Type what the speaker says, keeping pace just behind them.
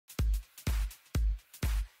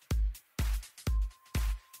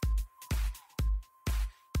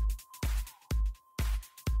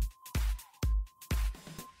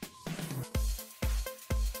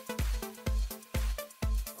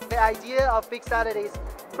The idea of BigSalad is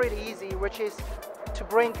pretty easy, which is to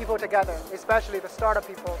bring people together, especially the startup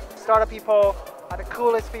people. Startup people are the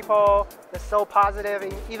coolest people. They're so positive,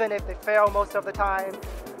 even if they fail most of the time.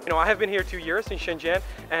 I have been here 2 years in Shenzhen,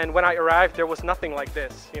 and when I arrived, there was nothing like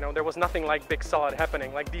this. There was nothing like BigSalad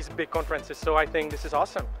happening, like these big conferences. So I think this is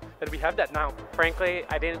awesome that we have that now. Frankly,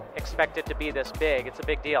 I didn't expect it to be this big. It's a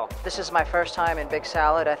big deal. This is my first time in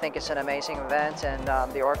BigSalad. I think it's an amazing event, and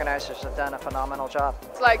the organizers have done a phenomenal job.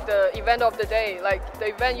 It's like the event of the day, like the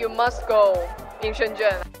event you must go in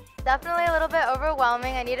Shenzhen. Definitely a little bit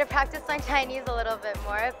overwhelming. I need to practice my Chinese a little bit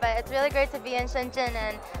more, but it's really great to be in Shenzhen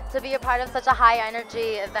and to be a part of such a high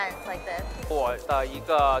energy event like this. 我的一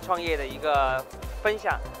个创业的一个分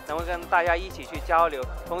享，能够跟大家一起去交流，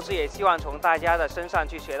同时也希望从大家的身上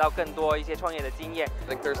去学到更多一些创业的经验。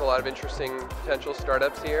 I think there's a lot of interesting potential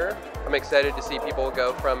startups here. I'm excited to see people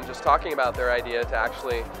go from just talking about their idea to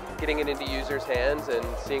actually getting it into users' hands and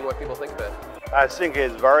seeing what people think of it. I think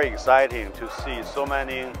it's very exciting to see so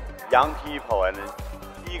many young people and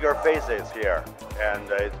eager faces here, and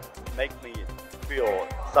it makes me feel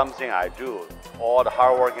something I do, all the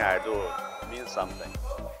hard working I do means something.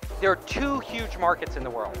 There are two huge markets in the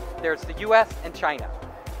world. There's the US and China.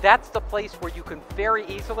 That's the place where you can very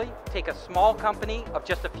easily take a small company of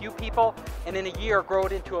just a few people and in a year grow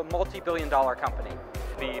it into a multi-billion-dollar company.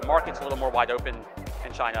 The market's a little more wide open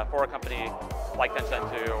in China for a company like Tencent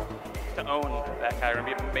to own that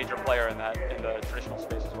category and be a major player in the traditional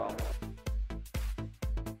space as well.